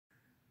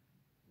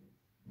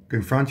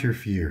Confront your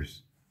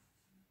fears.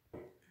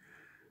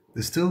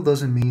 This still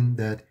doesn't mean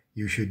that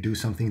you should do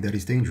something that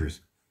is dangerous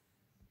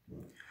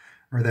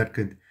or that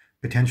could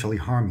potentially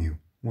harm you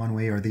one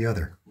way or the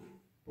other.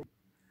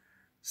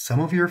 Some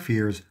of your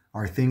fears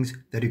are things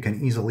that you can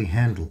easily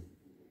handle,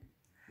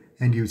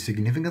 and you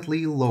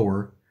significantly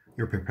lower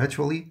your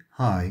perpetually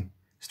high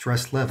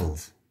stress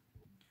levels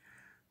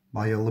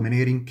by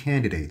eliminating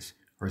candidates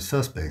or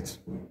suspects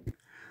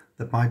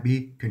that might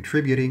be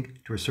contributing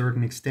to a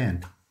certain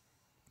extent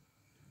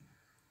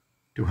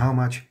to how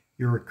much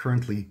you're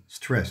currently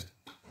stressed.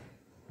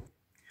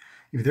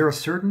 If there are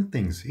certain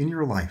things in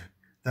your life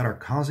that are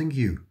causing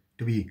you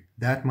to be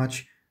that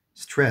much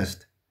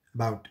stressed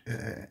about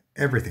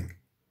everything,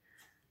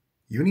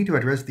 you need to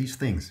address these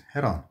things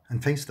head on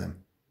and face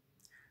them.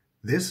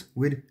 This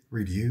would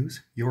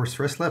reduce your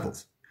stress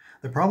levels.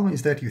 The problem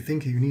is that you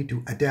think you need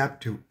to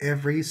adapt to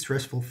every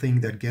stressful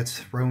thing that gets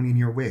thrown in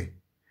your way.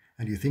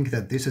 And you think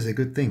that this is a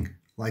good thing,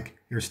 like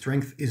your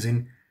strength is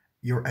in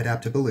your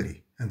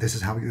adaptability. And this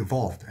is how you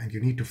evolved. And you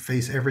need to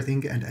face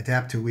everything and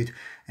adapt to it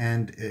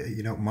and,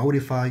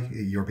 modify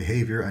your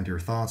behavior and your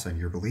thoughts and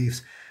your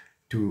beliefs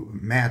to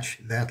match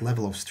that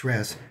level of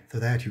stress so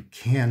that you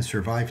can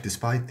survive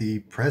despite the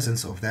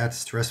presence of that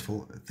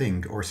stressful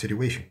thing or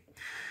situation.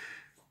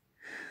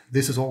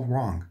 This is all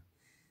wrong.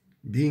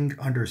 Being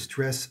under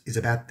stress is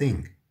a bad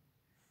thing.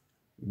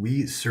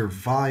 We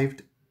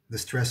survived the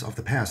stress of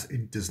the past.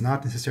 It does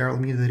not necessarily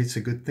mean that it's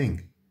a good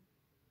thing.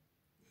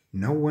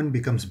 No one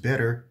becomes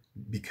better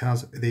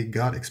because they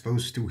got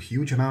exposed to a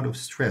huge amount of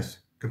stress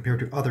compared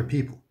to other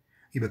people.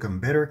 You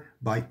become better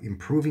by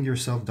improving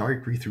yourself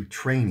directly through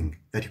training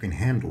that you can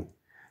handle,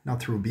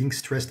 not through being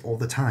stressed all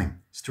the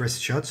time. Stress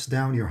shuts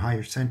down your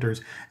higher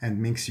centers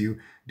and makes you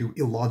do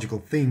illogical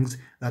things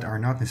that are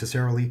not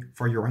necessarily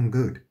for your own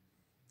good.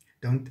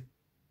 Don't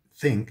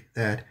think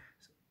that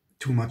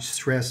too much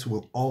stress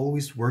will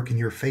always work in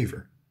your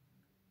favor.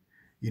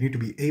 You need to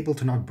be able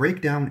to not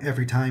break down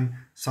every time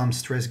some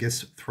stress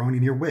gets thrown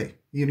in your way.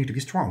 You need to be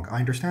strong. I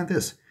understand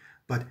this.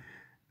 But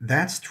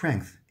that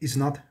strength is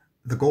not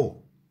the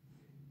goal.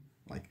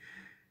 Like,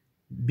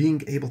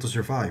 being able to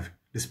survive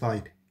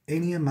despite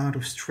any amount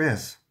of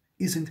stress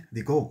isn't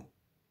the goal.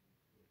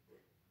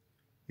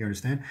 You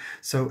understand?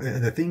 So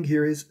the thing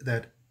here is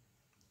that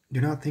do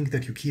not think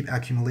that you keep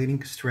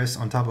accumulating stress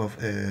on top of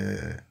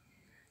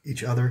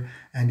each other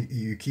and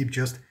you keep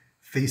just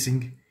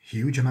facing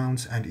huge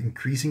amounts and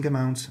increasing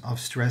amounts of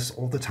stress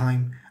all the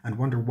time and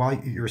wonder why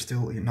you're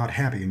still not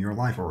happy in your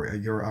life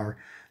or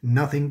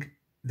nothing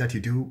that you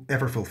do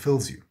ever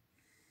fulfills you.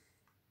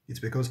 It's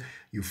because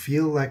you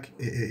feel like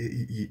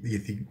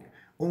the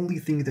only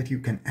thing that you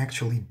can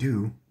actually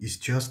do is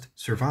just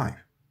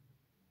survive.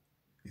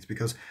 It's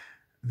because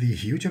the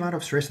huge amount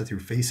of stress that you're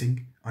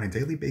facing on a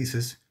daily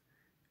basis,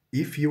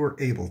 if you were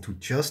able to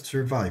just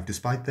survive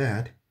despite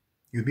that,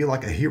 you'd be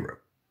like a hero.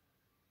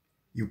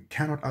 You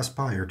cannot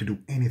aspire to do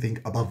anything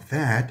above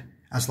that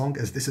as long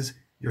as this is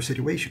your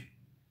situation.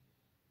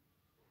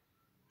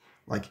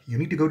 Like, you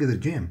need to go to the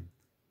gym.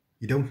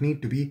 You don't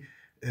need to be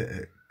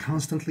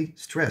constantly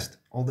stressed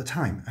all the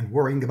time and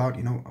worrying about,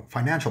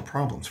 financial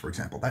problems, for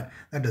example.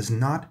 That does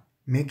not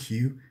make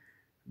you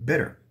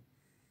better.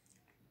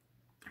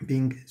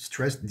 Being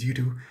stressed due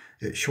to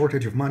a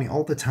shortage of money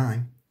all the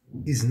time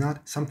is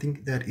not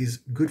something that is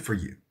good for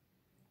you.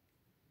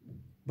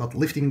 But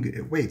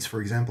lifting weights,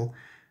 for example,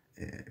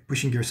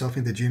 pushing yourself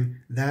in the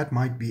gym, that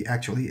might be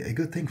actually a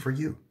good thing for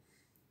you.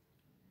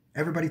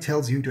 Everybody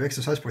tells you to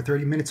exercise for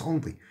 30 minutes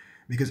only,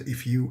 because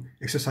if you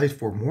exercise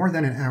for more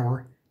than an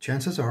hour,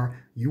 chances are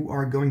you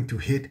are going to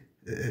hit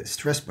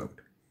stress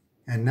mode.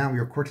 And now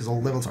your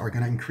cortisol levels are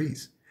going to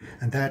increase.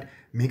 And that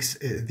makes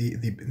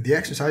the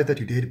exercise that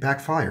you did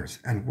backfires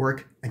and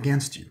work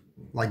against you,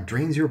 like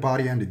drains your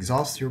body and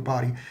exhausts your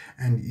body,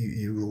 and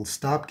you will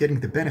stop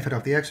getting the benefit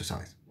of the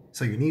exercise.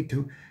 So you need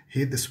to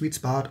hit the sweet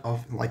spot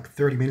of like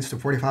 30 minutes to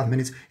 45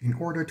 minutes in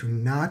order to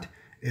not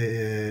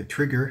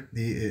trigger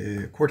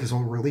the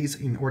cortisol release,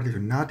 in order to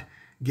not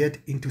get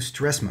into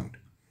stress mode.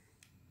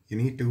 You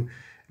need to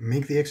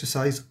make the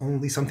exercise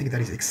only something that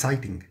is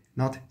exciting,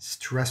 not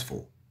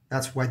stressful.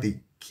 That's why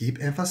they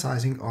keep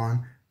emphasizing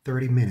on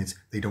 30 minutes.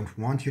 They don't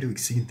want you to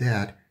exceed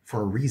that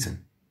for a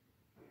reason.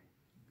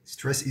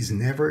 Stress is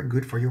never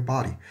good for your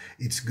body.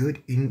 It's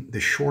good in the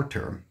short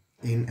term,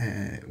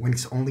 when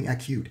it's only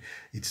acute.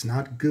 It's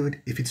not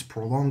good if it's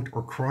prolonged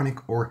or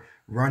chronic or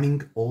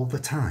running all the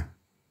time.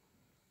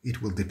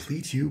 It will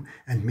deplete you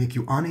and make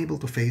you unable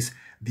to face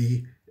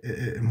the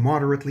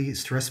moderately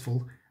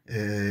stressful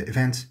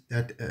events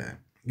that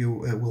you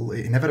will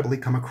inevitably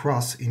come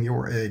across in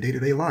your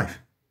day-to-day life.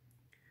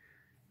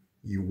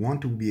 You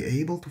want to be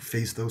able to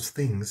face those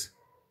things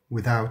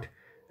without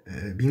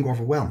being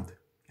overwhelmed.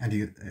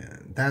 And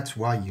that's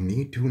why you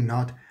need to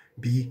not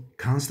be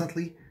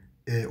constantly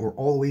or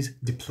always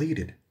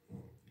depleted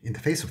in the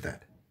face of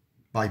that,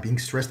 by being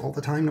stressed all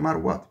the time no matter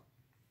what.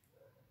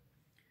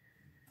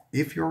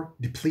 If you're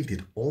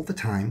depleted all the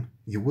time,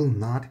 you will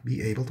not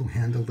be able to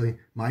handle the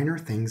minor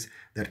things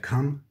that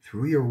come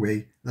through your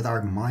way that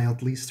are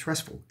mildly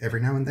stressful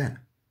every now and then.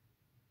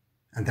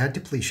 And that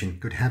depletion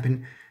could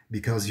happen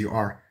because you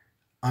are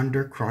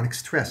under chronic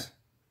stress.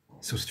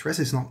 So stress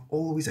is not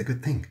always a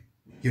good thing.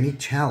 You need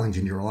challenge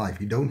in your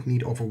life. You don't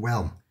need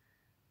overwhelm.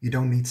 You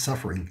don't need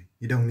suffering.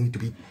 You don't need to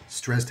be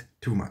stressed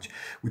too much.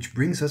 Which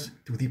brings us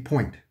to the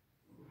point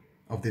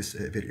of this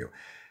video.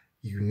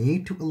 You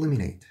need to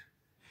eliminate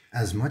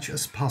as much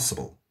as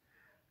possible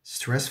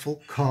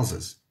stressful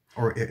causes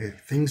or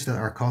things that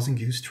are causing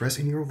you stress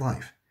in your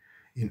life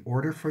in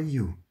order for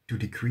you to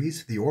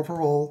decrease the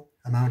overall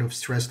amount of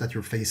stress that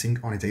you're facing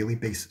on a daily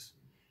basis.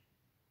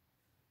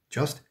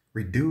 Just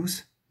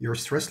reduce your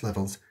stress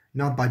levels,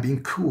 not by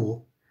being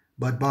cool,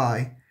 but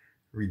by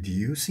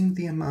reducing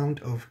the amount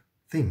of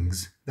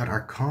things that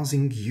are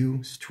causing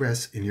you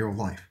stress in your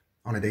life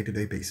on a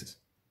day-to-day basis.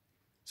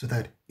 So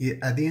that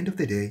at the end of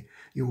the day,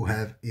 you will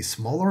have a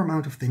smaller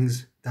amount of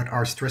things that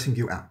are stressing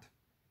you out.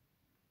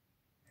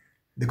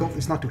 The goal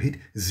is not to hit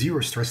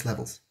 0 stress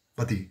levels,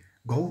 but the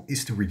goal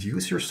is to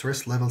reduce your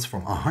stress levels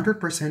from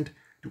 100%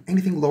 to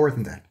anything lower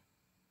than that.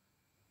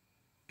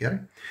 Get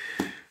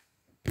it?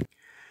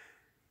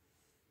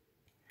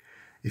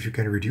 If you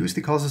can reduce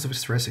the causes of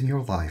stress in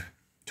your life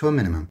to a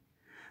minimum,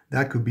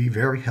 that could be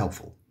very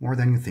helpful, more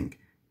than you think,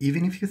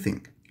 even if you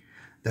think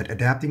that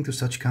adapting to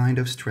such kind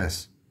of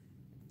stress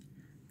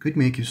could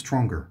make you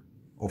stronger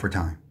over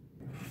time,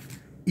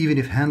 even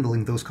if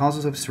handling those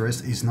causes of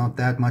stress is not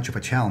that much of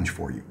a challenge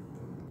for you.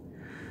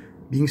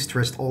 Being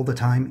stressed all the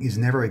time is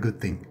never a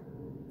good thing.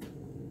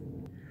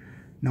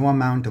 No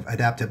amount of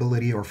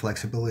adaptability or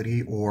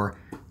flexibility or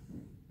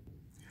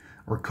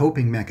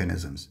coping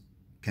mechanisms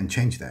can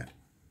change that.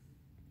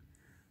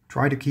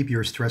 Try to keep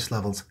your stress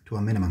levels to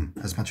a minimum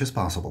as much as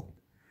possible,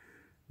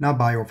 not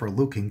by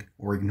overlooking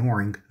or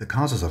ignoring the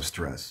causes of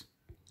stress,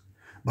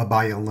 but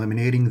by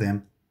eliminating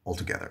them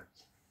altogether.